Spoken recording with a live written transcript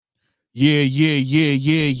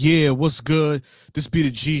Yeah. What's good? This be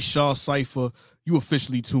the G Shaw Cypher. You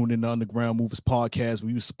officially tuned in the Underground Movers podcast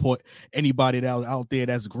where you support anybody out there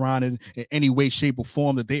that's grinding in any way, shape, or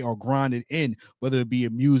form that they are grinding in, whether it be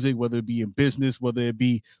in music, whether it be in business, whether it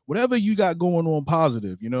be whatever you got going on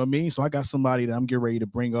positive. You know what I mean? So I got somebody that I'm getting ready to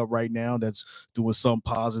bring up right now that's doing something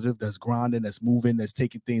positive, that's grinding, that's moving, that's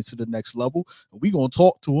taking things to the next level. And we gonna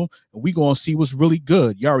talk to him and we gonna see what's really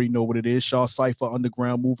good. You already know what it is. Shaw Cypher,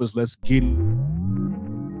 Underground Movers. Let's get it.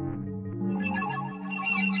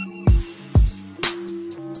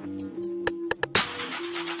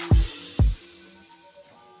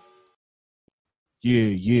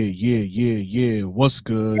 Yeah. What's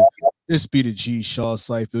good? This be the G Shaw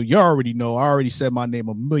Cypher. You already know. I already said my name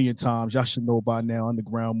a million times. Y'all should know by now.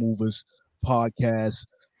 Underground Movers podcast.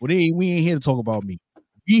 Well, we ain't here to talk about me.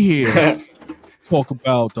 We here to talk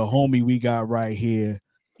about the homie we got right here,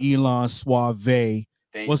 Elon Suave.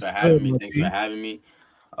 Thanks What's for good, having me. my Thanks for G? having me.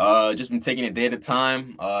 Just been taking it day at a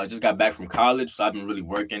time. Just got back from college, so I've been really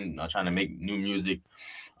working, trying to make new music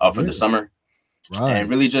for Yeah, the summer, and right.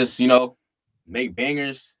 really just make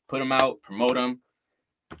bangers, put them out, promote them,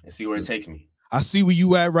 and see where it takes me. I see where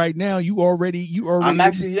you at right now. You already I'm in the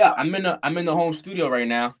actually yeah, spot. I'm in the home studio right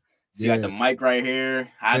now. See, I got Yeah, the mic right here.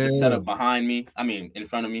 I have the yeah. setup behind me. I mean, in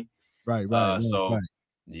front of me. So Right.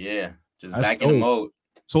 yeah, just That's back in the dope. mode.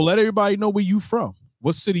 So let everybody know where you from.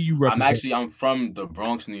 What city you represent? I'm from the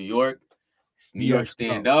Bronx, New York. It's New York BX.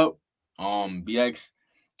 stand up. BX.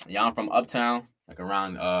 Yeah, I'm from Uptown, like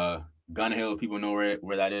around Gun Hill. People know where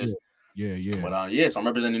that Yeah, is. yeah. But yeah, so I'm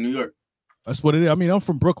representing New York. That's what it is. I mean, I'm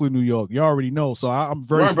from Brooklyn, New York. You already know. So I'm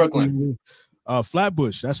very We're in familiar Brooklyn. with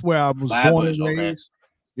Flatbush. That's where I was born Flatbush, and okay. raised.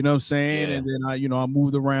 You know what I'm saying? Yeah. And then I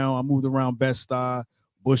moved around. I moved around Bed-Stuy,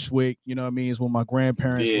 Bushwick. You know what I mean? It's where my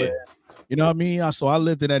grandparents Yeah. lived. You know what I mean? So I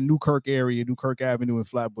lived in that Newkirk area, Newkirk Avenue in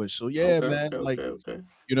Flatbush. So yeah, Okay, man. okay, Like, okay, okay.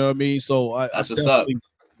 you know what I mean? So I That's what's up. definitely,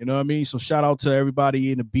 you know what I mean? So shout out to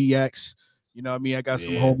everybody in the BX. You know what I mean? I got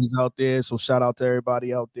some Yeah. homies out there. So shout out to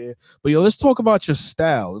everybody out there. But yo, let's talk about your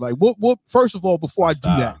style. Like what first of all, My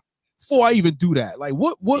style. before I even do that, like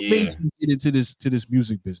what made Yeah. you get into this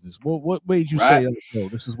music business? What made you say, Rap. like, yo,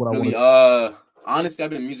 this is what I want Really, to honestly, I've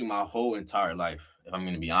been in music my whole entire life, if I'm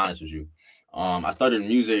gonna be honest with you. I started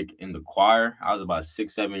music in the choir. I was about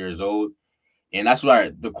 6, 7 years old. And that's where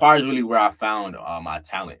the choir is really where I found my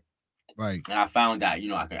talent. do? Right, And I found that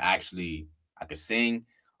I could sing,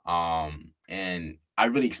 and I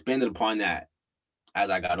really expanded upon that as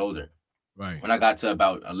I got older. right, When I got to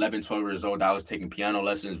about 11, 12 years old, I was taking piano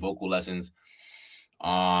lessons, vocal lessons,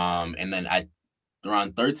 and then at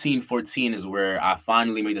around 13, 14 is where I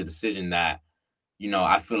finally made the decision that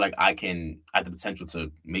I feel like I have the potential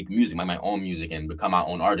to make music, make my own music, and become my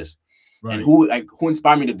own artist. And right, who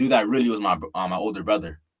inspired me to do that really was my older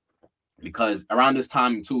brother, because around this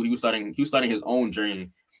time too he was starting his own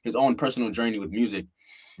journey, his own personal journey with music,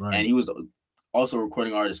 and right. he was also a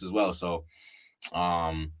recording artist as well. So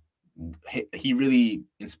um he really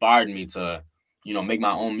inspired me to make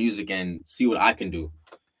my own music and see what I can do.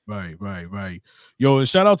 Right. Yo, and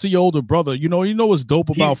shout out to your older brother. You know what's dope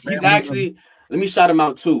about He's family members? actually, let me shout him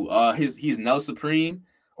out too. He's Nell Supreme.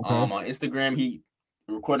 Okay. On Instagram, he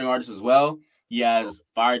a recording artist as well. He has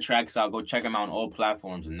fire tracks out. Go check him out on all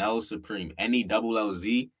platforms. Nell Supreme,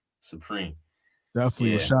 NELLZ Supreme.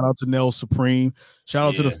 Definitely. Well, Yeah, shout out to Nell Supreme. Shout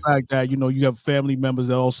out to the yeah, fact that you have family members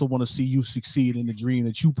that also want to see you succeed in the dream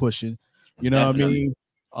that you pushing. You know what I definitely.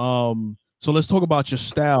 mean? So let's talk about your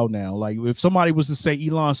style now. Like if somebody was to say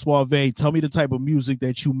Elon Suave, tell me the type of music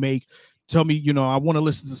that you make. Tell me, I want to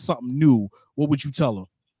listen to something new. What would you tell them?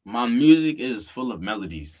 My music is full of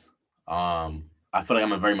melodies. I feel like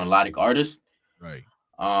I'm a very melodic artist. Right.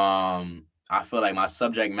 I feel like my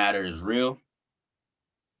subject matter is real.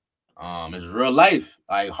 It's real life.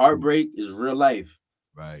 Like heartbreak is real life.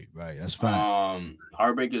 Right. That's facts.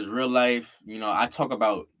 Heartbreak is real life. I talk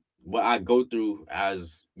about what I go through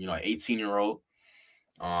as an 18-year-old.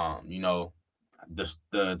 You know,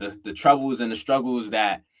 the troubles and the struggles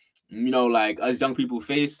that like us young people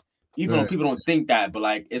face. Even though Right. people don't think that, but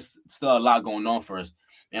like it's still a lot going on for us.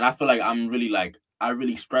 And I feel like I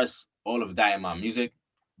really express all of that in my music.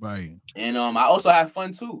 Right. And I also have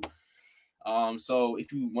fun too. So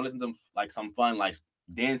if you want to listen to like some fun, like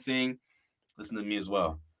dancing, listen to me as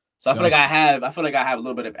well. So Gotcha. I feel like I have a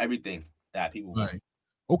little bit of everything that people want. Right.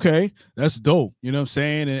 Okay, that's dope. You know what I'm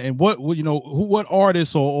saying? And what what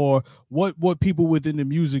artists or what people within the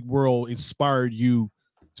music world inspired you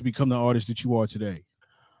to become the artist that you are today?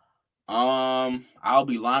 I'll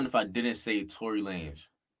be lying if I didn't say Tory Lanez.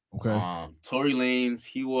 Okay. Tory Lanez,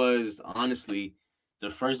 he was honestly the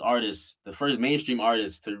first mainstream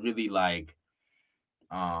artist to really like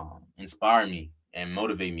inspire me and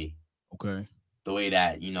motivate me Okay. the way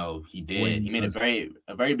that he The way did. he He made does.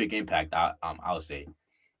 a very big impact. I would say,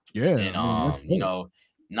 Yeah, and I mean that's dope.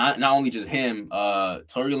 not only just him,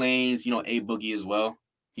 Tory Lanez, A Boogie as well.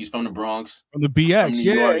 He's from the Bronx, From the from BX,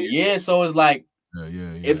 New yeah, York. Yeah, so it's like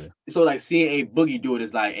yeah. like seeing A Boogie do it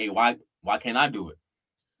is like, hey, why can't I do it?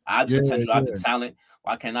 I have the Yeah, potential, I have the yeah. talent.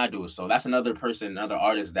 Why can't I do it? So that's another person, another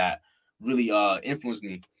artist that really influenced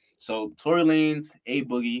me. So Tory Lanez, A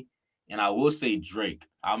Boogie, and I will say Drake.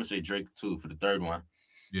 I'm gonna say Drake too for the third one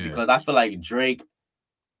Yeah. because I feel like Drake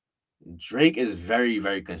is very,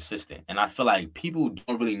 very consistent, and I feel like people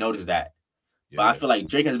don't really notice that. But I Yeah. feel like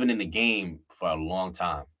Drake has been in the game for a long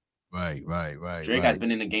time. Drake has Right.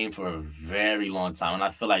 been in the game for a very long time, and I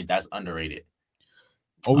feel like that's underrated.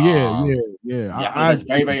 Oh Um, yeah. yeah, I feel like I that's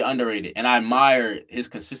very, agree. very underrated, and I admire his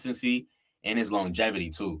consistency and his longevity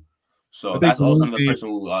too. I So think that's the also one another thing person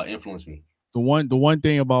who influenced me. the one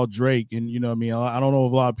thing about Drake, and you know what I mean, I don't know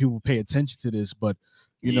if a lot of people pay attention to this, but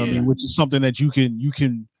you know what I Yeah. mean, which is something that you can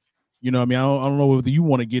you know what I mean, I don't know whether you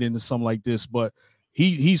want to get into something like this, but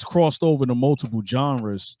he's crossed over to multiple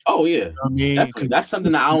genres. Oh You yeah, know what I mean, definitely. That's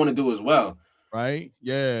something that I want to do as well. right?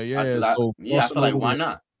 Yeah. Because So I crossing feel like over why to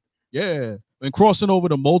not? yeah, and crossing over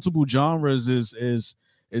to multiple genres is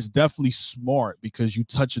definitely smart because you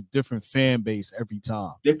touch a different fan base every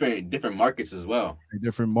time. Different markets as well.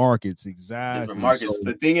 Different markets, Different exactly. So markets.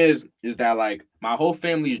 The thing is that like my whole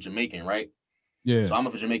family is Jamaican, right? yeah, So I'm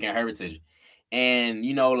of Jamaican heritage, and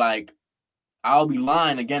like I'll be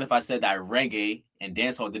lying again if I said that reggae and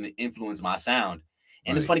dancehall didn't influence my sound.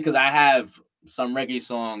 And it's right. funny because I have some reggae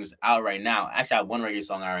songs out right now. Actually, I have one reggae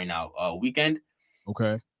song out right now, Weekend.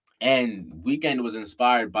 Okay. And Weekend was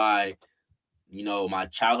inspired by, my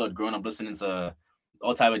childhood growing up listening to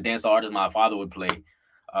all type of dancehall artists my father would play.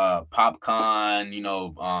 Popcorn,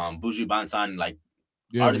 Buju Banton, like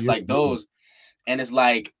Yeah, artists yeah, like yeah. those. And it's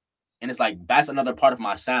like that's another part of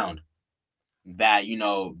my sound that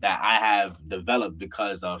that I have developed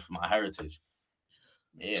because of my heritage.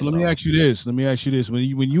 Yeah, So let me so ask you this. Let me ask you this. When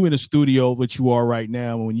you in the studio, which you are right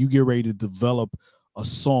now, when you get ready to develop a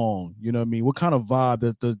song, you know what I mean? What kind of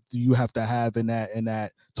vibe do you have to have in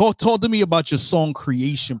that? Talk to me about your song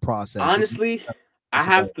creation process. honestly, What's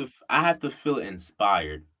about? I have to feel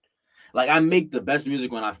inspired. Like I make the best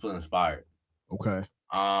music when I feel inspired. Okay.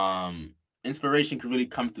 Um Inspiration could really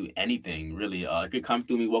come through anything, really. It could come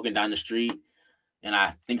through me walking down the street and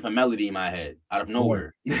I think of a melody in my head out of Right.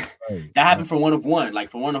 nowhere. Right. That Right. happened for One of One. Like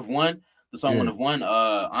for One of One, the song Yeah. One of One,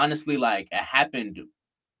 honestly, like it happened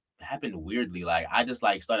weirdly. Like I just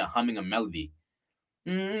like started humming a melody.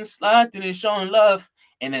 Slide through this showing love.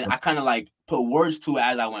 And then I kind of like put words to it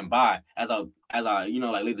as I went by, as I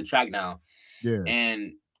like laid the track down. Yeah.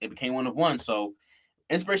 And it became One of One. So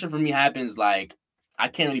inspiration for me happens like I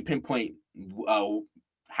can't really pinpoint uh,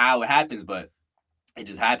 how it happens, but it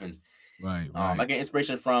just happens. Right. I Right. get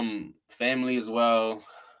inspiration from family as well,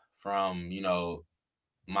 from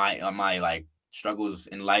my like struggles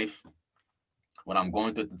in life, what I'm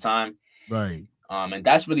going through at the time. Right. And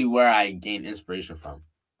that's really where I gain inspiration from,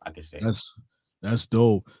 I could say. That's that's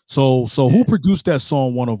dope. So who Yeah. produced that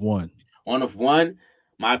song One of One? One of One,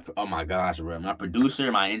 oh my gosh, bro. My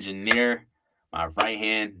producer, my engineer, my right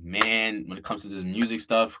hand man when it comes to this music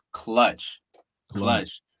stuff, Clutch.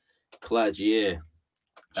 Clutch. Clutch. Clutch, yeah.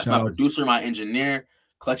 That's Shout my out. producer, my engineer.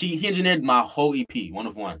 Clutch. He engineered my whole EP, One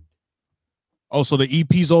of One. Oh, so the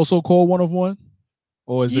EP's also called One of One?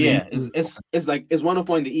 Or is it an Yeah, EP? it's One of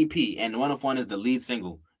One the EP, and One of One is the lead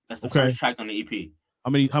single. That's the Okay. first track on the EP.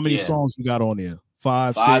 How many Yeah, songs you got on there?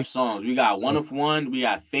 Five, 6? songs. We got One Seven. of One, we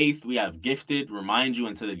got Faith, we have Gifted, Remind You,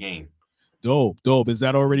 Into the Game. Dope. Is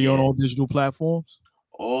that already on Yeah, all digital platforms?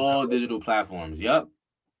 all digital platforms. Yep,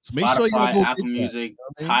 So make sure y'all Spotify, go get Apple that. You know Music,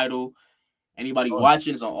 what I mean? Tidal. Anybody Uh,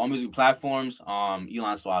 watching is on all music platforms.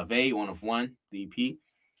 Elon Suave, One of One, the EP,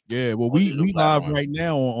 yeah, well, all digital we live platforms. right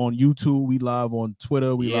now on YouTube. We live on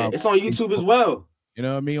Twitter. We Yeah, live it's on on YouTube as Facebook. well. You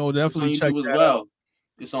know what I mean? Oh, It's on definitely check YouTube as that out. well.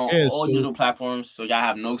 It's on Yeah, all so digital platforms, so y'all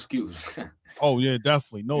have no excuse. oh yeah,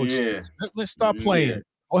 definitely. No Yeah, excuse. Let's stop yeah. playing.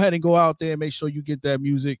 Go ahead and go out there and make sure you get that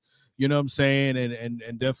music. You know what I'm saying? And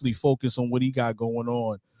definitely focus on what he got going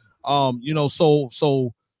on.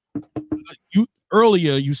 So you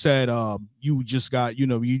earlier you said you just got,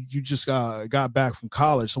 you just got back from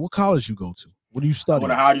college. So what college you go to? What are you I go to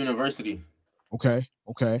studying? Howard University, Okay.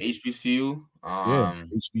 HBCU. Yeah,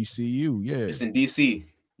 HBCU. Yeah. It's in DC,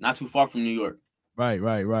 not too far from New York. Right.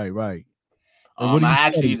 And what do you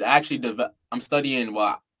I study? I'm studying.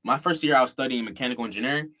 Well, my first year I was studying mechanical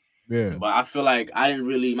engineering, Yeah. but I feel like I didn't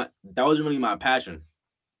really. That wasn't really my passion.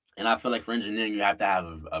 And I feel like for engineering, you have to have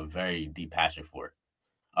a very deep passion for it.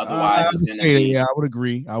 I Otherwise, it's would gonna say that, be yeah, I would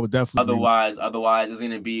agree. I would definitely agree with otherwise it's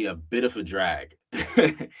gonna be a bit of a drag.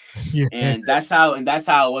 you. Yeah, And that's how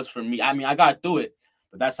it was for me. I mean, I got through it,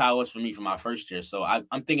 but that's how it was for me for my first year. So I'm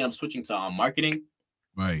thinking I'm switching to marketing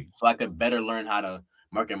right, so I could better learn how to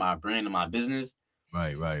market my brand and my business,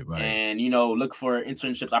 right. and look for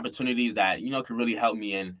internships opportunities that could really help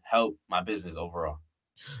me and help my business overall.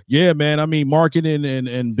 Yeah, man. I mean, marketing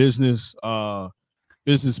and business,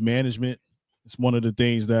 business management. It's one of the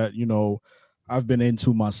things that I've been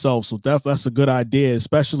into myself. So that's a good idea,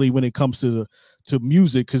 especially when it comes to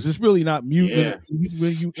music, because it's really not music. Yeah,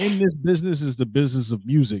 When you in this business, is the business of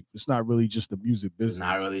music. It's not really just the music it's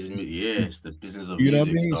not business. really It's yeah, music. it's the business of You know what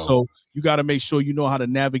I music. mean? So So you got to make sure you know how to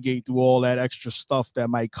navigate through all that extra stuff that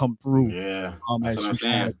might come through yeah, that's what as I'm you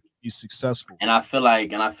trying to saying. be successful. And I feel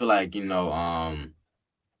like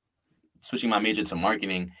switching my major to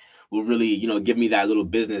marketing will really, give me that little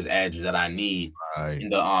business edge that I need Right, in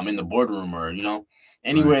the boardroom or right.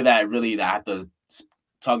 anywhere that I have to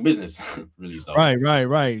talk business really. So Right.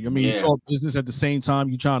 I mean, you yeah, talk business at the same time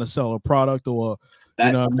you trying to sell a product or,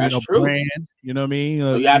 that what I mean, that's a true. brand. You know what I mean?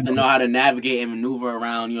 So you have to know how to navigate and maneuver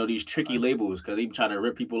around these tricky labels because they be trying to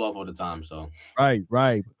rip people off all the time. So right.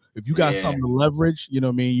 If you got yeah, something to leverage, you know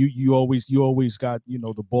what I mean. You always got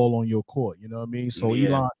the ball on your court. You know what I mean. So yeah,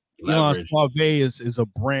 Elon leverage Suave is a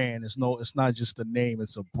brand. It's not just a name.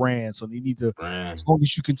 It's a brand. So you need to, as brand. long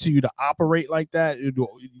as you continue to operate like that,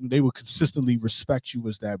 they will consistently respect you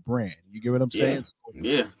as that brand. You get what I'm Yeah, saying?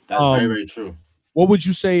 yeah, So, that's very very true. what would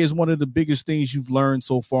you say is one of the biggest things you've learned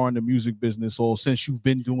so far in the music business, or since you've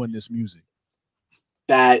been doing this music?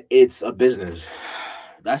 That it's a business.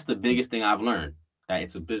 That's the biggest thing I've learned. That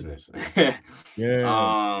it's a business.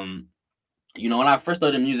 Yeah, um, when I first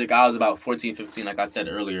started music, I was about 14, 15, like I said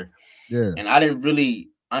earlier, yeah, and I didn't really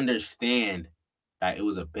understand that it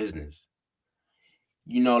was a business.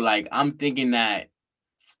 Like I'm thinking that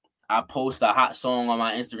I post a hot song on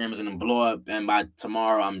my Instagram is gonna blow up, and by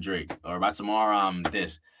tomorrow I'm Drake, or by tomorrow I'm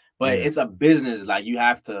this. But yeah. it's a business. Like you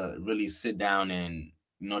have to really sit down and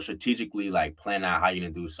strategically like plan out how you're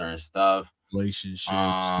gonna do certain stuff.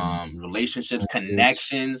 Relationships, Relationships, focus.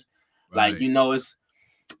 connections. Like Right. it's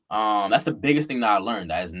that's the biggest thing that I learned.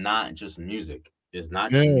 That is not just music. It's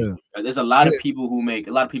not just Yeah, music. There's yeah, a lot of people who make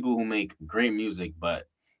great music, but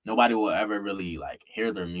nobody will ever really like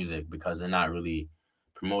hear their music because they're not really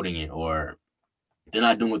promoting it or they're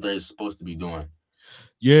not doing what they're supposed to be doing to,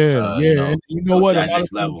 yeah. And you know go to what? A that lot of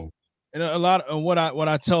next things, level. and a lot of what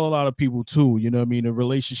I tell a lot of people too. You know what I mean? The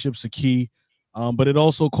relationships are key, but it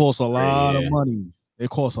also costs a Great, lot of yeah. money. It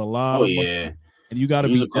costs a lot Oh of money, yeah. and you got to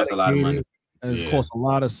be Music costs a lot of dedicated, money. and it Yeah. costs a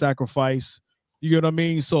lot of sacrifice. You get what I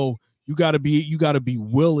mean? So you got to be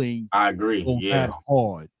willing I to agree. go that Yeah.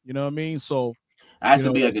 hard. You know what I mean? So It has you to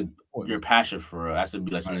know be like that's your important. passion for real. It has to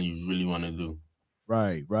be like Right. something you really want to do.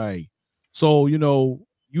 Right. So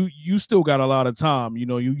you still got a lot of time.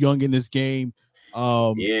 You young in this game,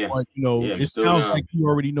 Yeah. but Yeah, I'm it still sounds like young. you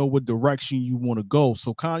already know what direction you want to go.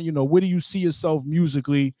 So kind of where do you see yourself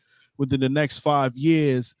musically within the next 5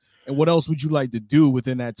 years, and what else would you like to do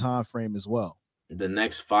within that time frame as well? The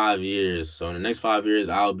next 5 years. So in the next 5 years,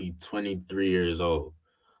 I'll be 23 years old.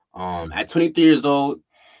 At 23 years old,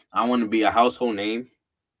 I want to be a household name.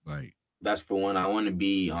 Right. That's for one. I want to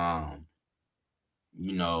be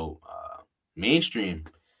mainstream.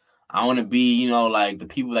 I want to be, like the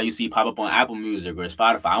people that you see pop up on Apple Music or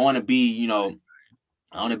Spotify. I want to be,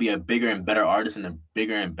 I want to be a bigger and better artist and a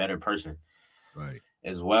bigger and better person Right.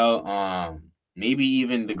 as well. Maybe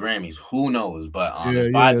even the Grammys. Who knows? But in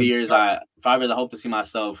Yeah. five Yeah. years, 5 years, I hope to see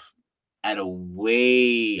myself at a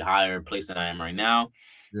way higher place than I am right now.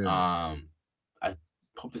 Yeah. Um, I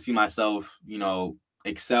hope to see myself,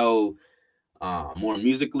 excel more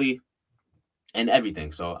musically and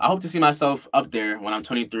everything. So I hope to see myself up there when I'm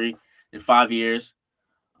 23 in 5 years.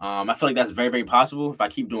 I feel like that's very, very possible if I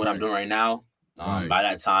keep doing what I'm Right. doing right now. Right. By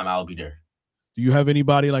that time, I'll be there. Do you have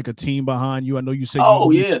anybody like a team behind you? I know you said you Oh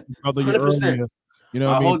mentioned yeah, your brother 100%. earlier. You know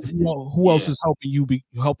what I My mean? whole Who else yeah. is helping you be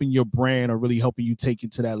helping your brand or really helping you take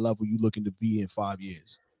it to that level you looking to be in 5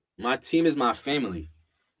 years? My team is my family.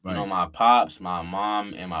 Right. My pops, my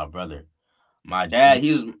mom, and my brother. My Yeah, dad, that's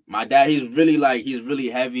he's really he's really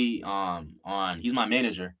heavy on he's my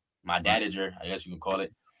manager, my right. dadager, I guess you can call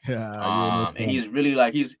it. Yeah, no And doubt. he's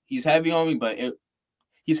really he's heavy on me, but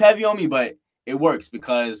he's heavy on me, but it works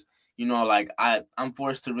because I'm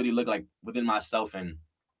forced to really look like within myself and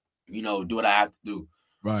do what I have to do.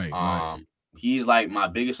 Right. Um, he's like my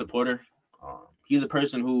biggest supporter. He's a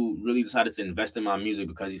person who really decided to invest in my music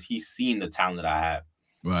because he's seen the talent that I have.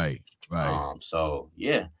 Right. Right. So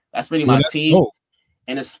yeah, That's really Well, my that's team. dope.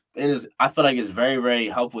 And it's I feel like it's very, very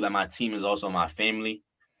helpful that my team is also my family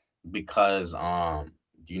because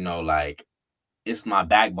like it's my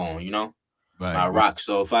backbone, my Right, right, rock.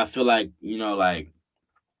 So if I feel like, like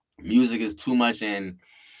music is too much and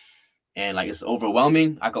like it's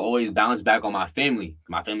overwhelming, I can always bounce back on my family.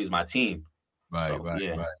 My family is my team. right, So right,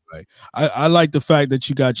 yeah. right, right. I like the fact that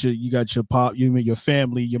you got your pop, your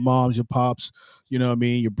family, your moms, your pops, you know what I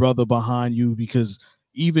mean, your brother behind you, because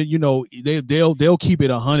even they'll keep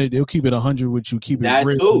it 100, they'll keep it 100 with you, keep it That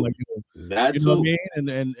real, too. like That you know what I too.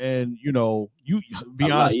 mean, and you A be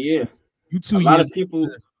lot, honest with yeah. you, you A two lot years of people.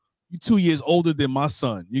 you 2 years older than my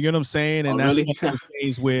son. You get what I'm saying? Oh And that's really? one of those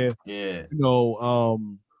things where Yeah. you know,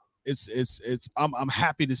 it's I'm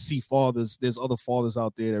happy to see fathers. There's other fathers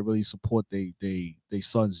out there that really support they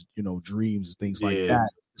sons, dreams, things like Yeah.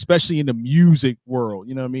 that, especially in the music world.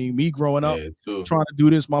 You know what I mean? Me growing up Yeah, too. trying to do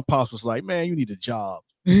this, my pops was like, "Man, you need a job."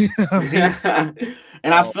 You know what I mean?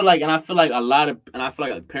 And I feel like a lot of and I feel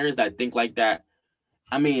like parents that think like that,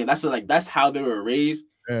 I mean, that's how they were raised.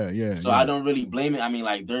 Yeah, yeah, So I yeah. don't really blame it. I mean,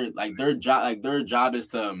 their job is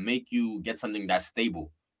to make you get something that's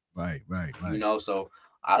stable, Right, right, right. so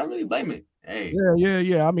I don't really blame it. Hey, Yeah, yeah,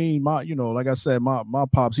 yeah. I mean, like I said, my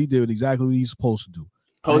pops, he did exactly what he's supposed to do.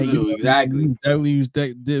 I supposed ain't, to do exactly. he was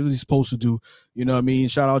did what he's supposed to do. You know what I mean?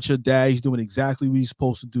 Shout out your dad. He's doing exactly what he's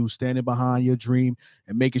supposed to do, standing behind your dream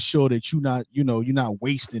and making sure that you're not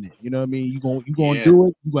wasting it. You know what I mean? You gonna Yeah, do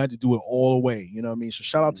it. You got to do it all the way. You know what I mean? So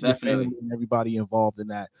shout out to your family definitely. and everybody involved in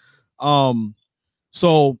that.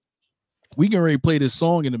 So we can already play this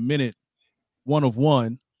song in a minute, one of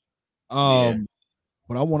one. Yeah.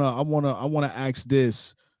 But I wanna ask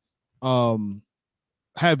this. Um,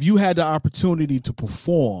 have you had the opportunity to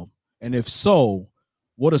perform? And if so,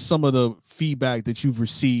 what are some of the feedback that you've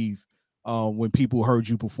received when people heard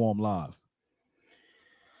you perform live?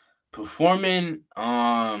 Performing,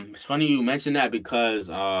 it's funny you mentioned that because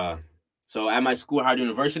so at my school, Howard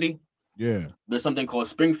University, Yeah, there's something called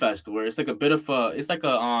Springfest where it's like a bit of it's like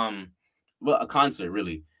a concert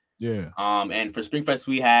really. yeah. And for Springfest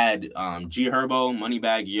we had G Herbo,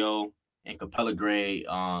 Moneybag Yo, and Capella Gray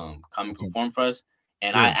come and Okay. perform for us,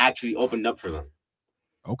 and I Yeah. actually opened up for them.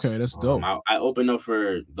 Okay, that's dope. I opened up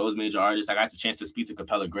for those major artists. I got the chance to speak to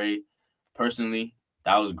Capella Gray personally.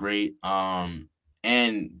 That was great. And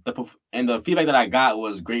the feedback that I got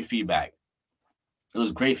was great feedback. It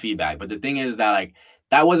was great feedback. But the thing is that like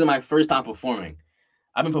that wasn't my first time performing.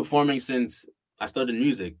 I've been performing since I started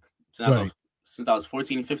music Right. since I was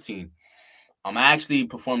 14, 15. I actually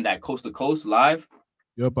performed at Coast to Coast live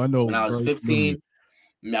Yep, I know. when I was Very familiar.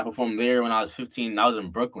 15. I performed there when I was 15. I was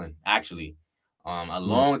in Brooklyn, actually. A Yeah.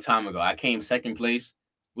 long time ago. I came second place.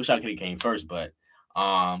 Wish I could have came first, but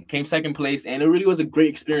came second place, and it really was a great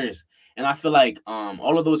experience. And I feel like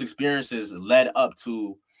all of those experiences led up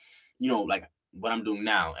to, like what I'm doing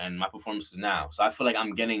now and my performances now. So I feel like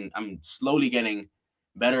I'm slowly getting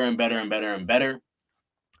better and better and better and better. Mhm.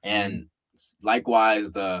 And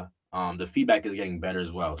likewise, the feedback is getting better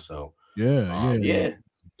as well. So Yeah, yeah, yeah. yeah.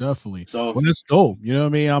 Definitely. So Well, that's dope. You know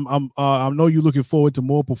what I mean? I know you're looking forward to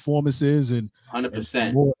more performances and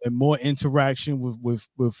 100%. more interaction with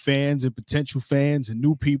fans and potential fans and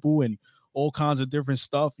new people and all kinds of different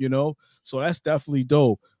stuff, So that's definitely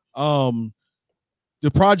dope. Um, the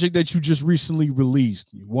project that you just recently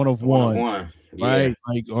released, one of One of one, one. Yeah. right?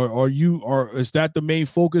 Like, is that the main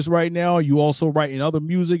focus right now? Are you also writing other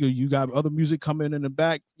music, or you got other music coming in the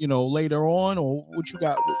back, later on, or what you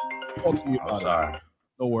got? Talk to me I'm about it. sorry.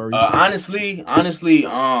 No worries. Honestly,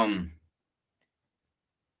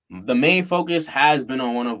 the main focus has been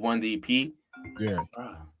on one of one the EP. Yeah.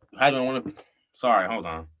 Has been one of. Sorry, hold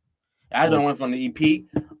on. It has been Okay. one from the EP.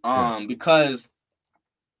 Yeah. Because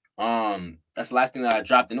that's the last thing that I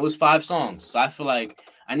dropped, and it was 5 songs. So I feel like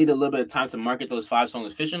I need a little bit of time to market those 5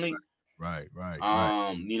 songs efficiently. Right.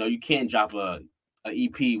 Right. You can't drop a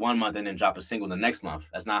EP 1 month and then drop a single the next month.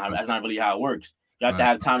 That's not really how it works. You have to Right.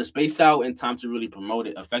 have time to space out and time to really promote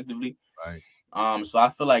it effectively. Right. So I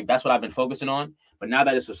feel like that's what I've been focusing on. But now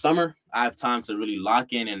that it's the summer, I have time to really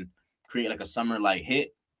lock in and create like a summer like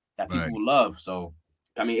hit that people Right. will love. So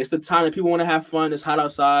I mean, it's the time that people want to have fun. It's hot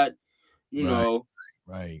outside. You Right. know,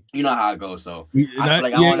 Right. you know how it goes. So I feel That,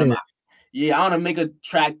 like yeah. I want to make a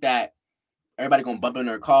track that everybody gonna bump in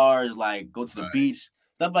their cars, like go to the Right. beach,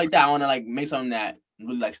 stuff like that. I want to like make something that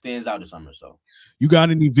really like stands out this summer. So You got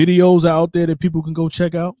any videos out there that people can go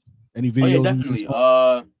check out? Any oh yeah, videos? definitely.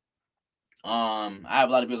 I have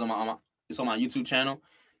a lot of videos it's on my YouTube channel,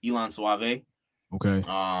 Elon Suave. Okay.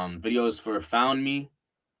 Videos for Found Me,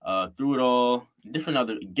 Through It All, different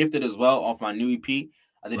other Gifted as well off my new EP.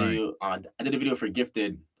 I did Right. I did a video for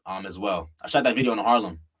Gifted as well. I shot that video in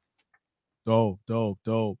Harlem. Dope.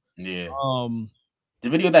 Yeah. Um, The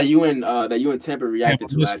video that you and Tampa reacted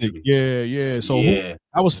to Mystic. actually. Yeah. So Yeah.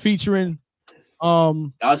 I was featuring? I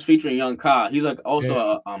was featuring Young Ka. He's like also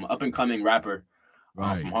Yeah. a up and coming rapper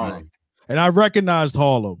from Harlem. Right. And I recognized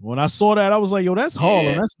Harlem. When I saw that, I was like, "Yo, that's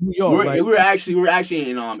Harlem. That's New York." We were actually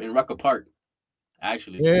in Rucker Park.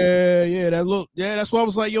 Actually. Yeah. That's why I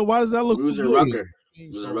was like, "Yo, why does that look familiar?" Rucker. It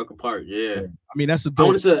was in Rucker Park. Yeah. I mean, that's a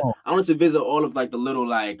dope song. I wanted to visit all of like the little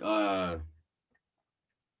like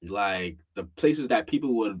the places that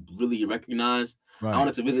people would really recognize. Right. I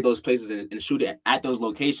wanted to visit those places and shoot it at those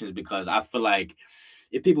locations because I feel like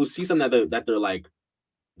if people see something that they're like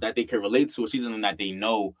that they can relate to or see something that they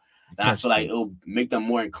know, then I feel like it'll make them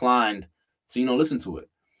more inclined to listen to it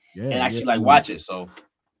and actually watch it. So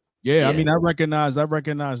yeah, I mean, I recognize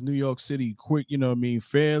New York City quick, you know what I mean,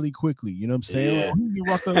 fairly quickly. You know what I'm saying? Yeah. You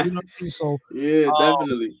know what I mean? So yeah,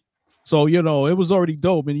 definitely. So, it was already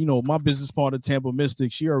dope. And, my business partner, Tampa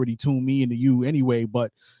Mystic, she already tuned me into you anyway.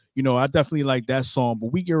 But, I definitely like that song.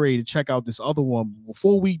 But we get ready to check out this other one.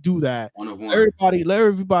 Before we do that, let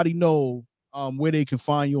everybody know where they can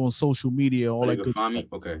find you on social media, all that good stuff.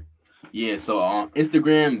 Okay. Yeah, so on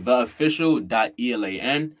Instagram,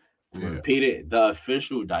 theofficial.elan. Repeat it,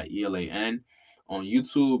 theofficial.elan. On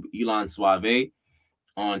YouTube, Elon Suave.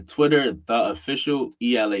 On Twitter,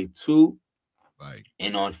 theofficial.ela2. Right.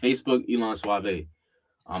 And on Facebook, Elon Suave.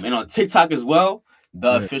 And on TikTok as well,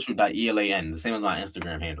 theofficial.elan, the same as my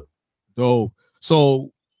Instagram handle. So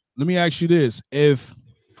let me ask you this. If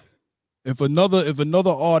another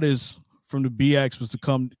artist from the BX was to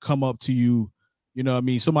come up to you, you know what I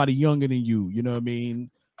mean, somebody younger than you, you know what I mean,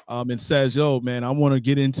 and says, "Yo, man, I want to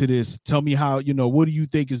get into this. Tell me how, what do you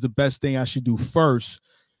think is the best thing I should do first,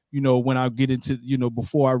 when I get into,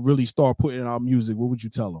 before I really start putting out music," what would you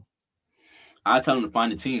tell them? I tell them to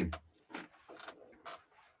find a team.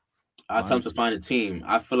 I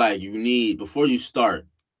feel like you need, before you start,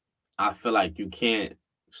 I feel like you can't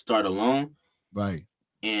start alone. Right.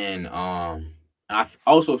 And I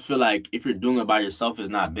also feel like if you're doing it by yourself, it's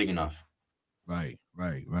not big enough. Right.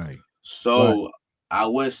 So I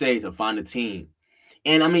would say to find a team.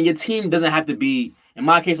 And I mean, your team doesn't have to be, in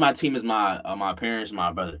my case, my team is my parents,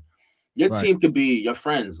 my brother. Your team could be your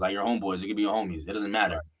friends, like your homeboys. It could be your homies. It doesn't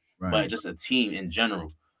matter. Right. But just a team in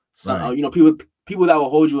general. So, people that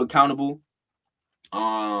will hold you accountable.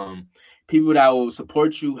 People that will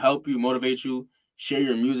support you, help you, motivate you, share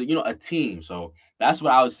your music. A team. So that's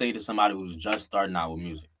what I would say to somebody who's just starting out with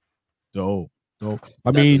music. Dope.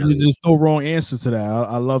 I mean, there's no wrong answer to that.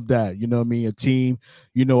 I love that. You know what I mean? A team.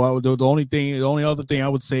 The only other thing I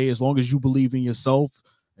would say, as long as you believe in yourself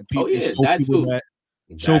and people,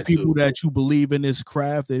 show people that you believe in this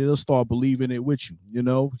craft, they'll start believing it with you.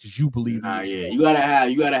 Because you believe in yourself. Yeah,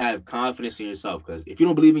 you gotta have confidence in yourself. Because if you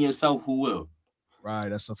don't believe in yourself, who will? Right,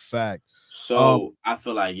 that's a fact. So I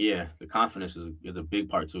feel like the confidence is a big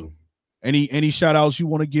part too. Any shout outs you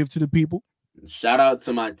want to give to the people? Shout out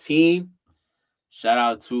to my team. Shout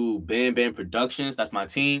out to Bam Bam Productions. That's my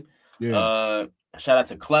team. Yeah. Shout out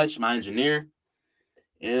to Clutch, my engineer.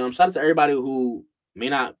 And shout out to everybody who may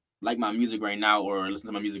not like my music right now or listen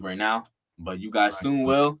to my music right now, but you guys soon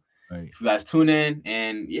will. Right. If you guys tune in,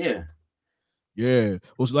 and yeah.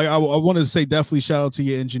 Well, like I wanted to say, definitely shout out to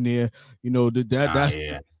your engineer. That's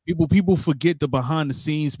people forget the behind the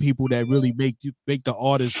scenes people that really make the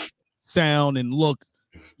artist sound and look,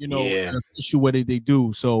 official what they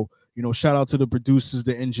do. So, shout out to the producers,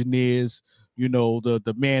 the engineers,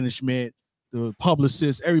 the management, the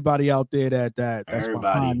publicists, everybody out there that's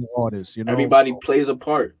behind the artist. Everybody plays a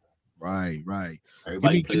part. Right.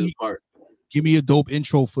 Everybody plays a part. Give me a dope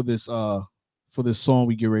intro for this song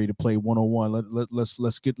we get ready to play, 101. Let's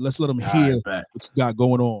let them hear what you got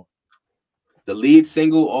going on. The lead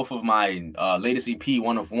single off of my latest EP,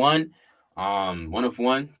 One of One. One of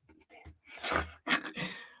One.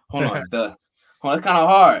 Hold on, it's kind of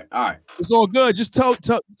hard. All right, it's all good. Just tell.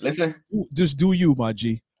 Listen, just do you, my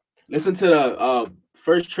G. Listen to the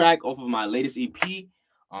first track off of my latest EP,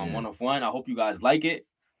 One of One. I hope you guys like it.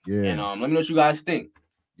 Yeah. And let me know what you guys think.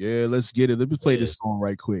 Yeah, let's get it. Let me play this song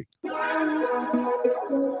right quick.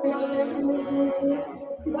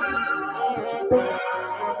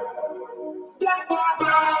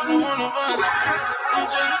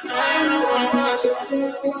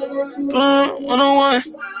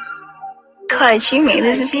 Clutch, you made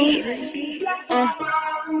this beat.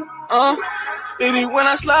 Baby, when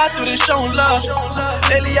I slide through this showing love.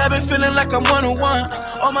 Lately I've been feeling like I'm one-on-one.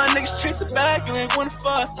 All my niggas chasing back, you ain't one of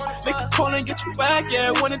us. Make a call and get you back, yeah,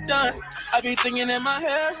 when it's done. I be thinking in my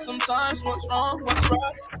head sometimes what's wrong, what's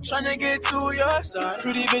right. Trying to get to your side.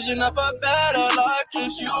 Pretty vision of a better life,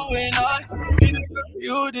 just you and I. Baby,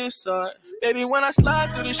 you decide. Baby, when I slide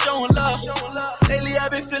through this showing love. Lately I've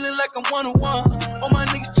been feeling like I'm one-on-one. All my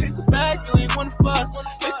niggas chasing back, you ain't one of us.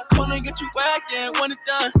 Make a call and get you back, yeah, when it's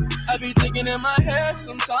done. I be thinking in my head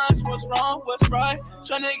sometimes what's wrong, what's right.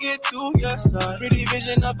 Trying to get to your side. Pretty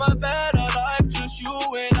vision of a better life, just you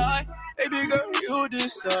and I. Baby girl, you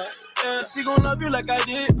decide. Yeah, he gon' love you like I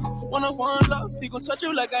did. One-on-one love, he gon' touch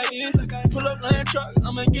you like I did. Pull up land truck,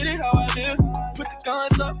 I'ma get it how I live. Put the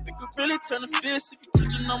guns up, it could really turn a fist if you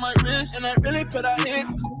touching on my wrist. And I really put our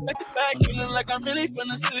hands back to back, feeling like I'm really from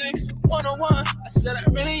the six. One-on-one, I said I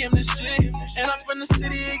really am the shit. And I'm from the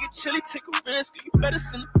city, it get chilly, take a risk. You better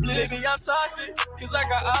send the bliss. Baby, I'm toxic, cause I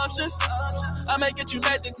got options. I might get you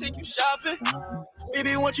mad, then take you shopping.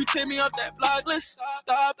 Baby, won't you take me off that block list?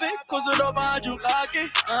 Stop it, close the door behind you, lock it.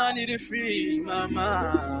 I need to free my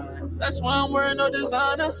mind. That's why I'm wearing no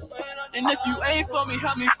designer. And if you ain't for me,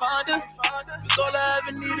 help me find her. Cause all I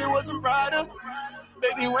ever needed was a rider.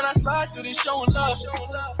 Baby, when I slide through this showing love.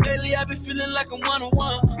 Lately I've been feeling like I'm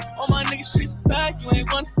one-on-one. All my niggas chasing back, you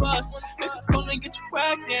ain't one for us. Make a call and get you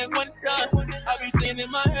back, yeah, when it's done. I be thinking in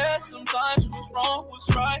my head sometimes what's wrong,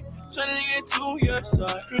 what's right. Trying to get to your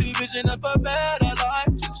side. Pretty vision of a better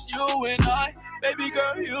life, just you and I. Baby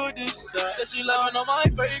girl, you decide. Said she loving all my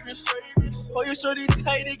fragrance. Hold your shorty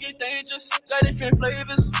tight, it get dangerous. Got different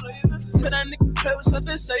flavors. Said that nigga play with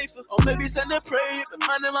something safer. Or maybe send a prayer, but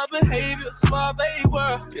minding my behavior. Suave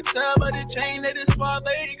world. Can tell by the chain that it's suave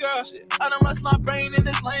girl. I done lost my brain in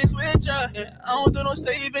this lane switch up. I don't do no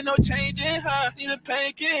saving, no changing her. Need a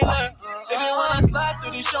painkiller. Baby, when I slide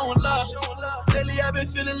through this showing love. Lately I've been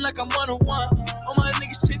feeling like I'm one-on-one. All my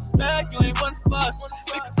niggas chasing back, you ain't one for us.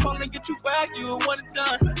 Make a call and get you back, you ain't one and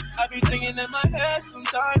done. I be thinking in my head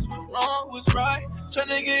sometimes what's wrong, what's right. Trying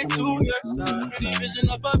to get to your side. Pretty vision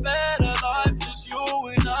of a better life, just you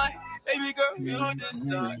and I. Baby girl, you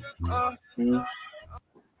decide.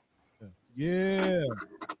 Yeah.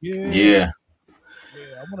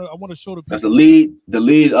 I wanna show the people. That's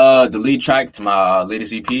the lead track to my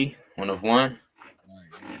latest EP, One of One.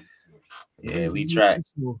 Yeah, lead track.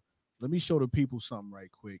 Let me show the people something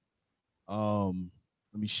right quick.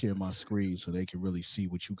 Let me share my screen so they can really see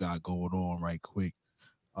what you got going on right quick.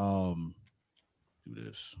 Do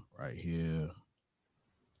this right here.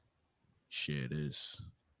 Share this.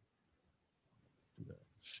 Do that.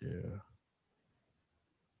 Share.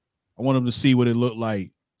 I want them to see what it looked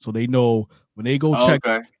like so they know when they go check.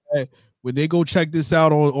 Okay. When they go check this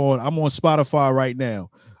out on I'm on Spotify right now.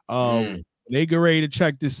 When they get ready to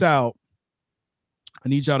check this out, I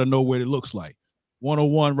need y'all to know what it looks like.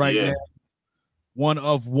 101 right now. One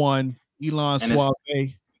of One. Elon Suave.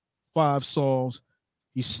 5 songs.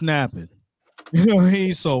 He's snapping. You know what I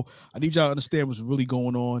mean? So I need y'all to understand what's really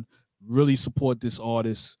going on. Really support this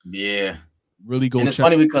artist. Yeah. Really go. And it's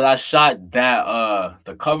funny because I shot that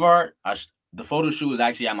the cover art. The photo shoot was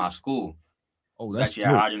actually at my school. Oh, that's actually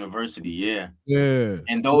at Howard University. Yeah. Yeah.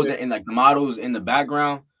 And those and like the models in the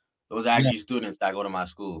background, those are actually students that go to my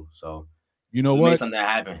school. So you know what? Make something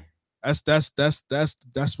happen. That's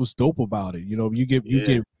what's dope about it. You know, you get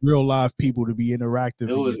real live people to be interactive.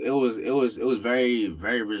 It was very,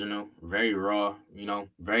 very original, very raw, you know,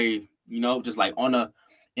 very, you know, just like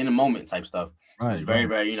in the moment type stuff. Right. Very,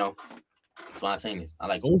 very, you know, spontaneous. I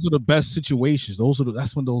like those are the best situations.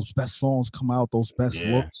 That's when those best songs come out, those best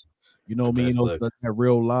looks. You know what I mean? Those that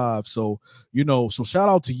real live. So, you know, so shout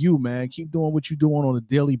out to you, man. Keep doing what you're doing on a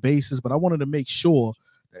daily basis. But I wanted to make sure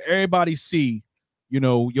that everybody see. You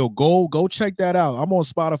know, go check that out. I'm on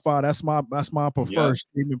Spotify. That's my preferred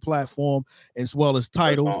streaming platform, as well as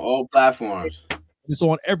Tidal. On all platforms. It's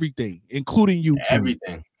on everything, including YouTube.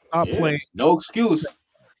 Everything. Stop playing. No excuse.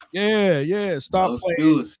 Yeah. Stop playing.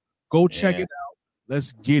 Excuse. Go check it out.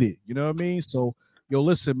 Let's get it. You know what I mean? So,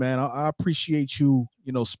 listen, man. I appreciate you.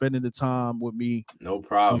 You know, spending the time with me. No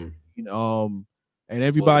problem. And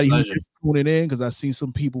everybody who's tuning in, because I see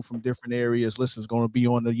some people from different areas. Listen, it's going to be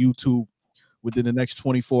on the YouTube within the next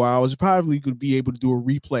 24 hours. Probably could be able to do a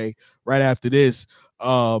replay right after this.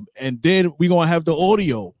 And then we're going to have the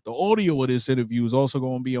audio. The audio of this interview is also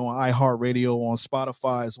going to be on iHeartRadio, on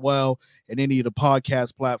Spotify as well, and any of the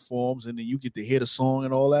podcast platforms. And then you get to hear the song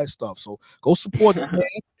and all that stuff. So go support the man.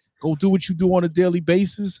 Go do what you do on a daily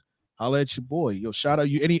basis. Holla at your boy. Yo, shout out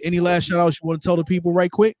you. Any last shout outs you want to tell the people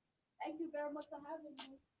right quick? Thank you very much for having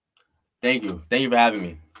me. Thank you for having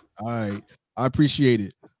me. All right. I appreciate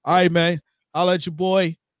it. All right, man. I'll let you,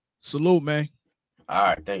 boy. Salute, man. All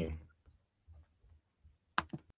right, thank you.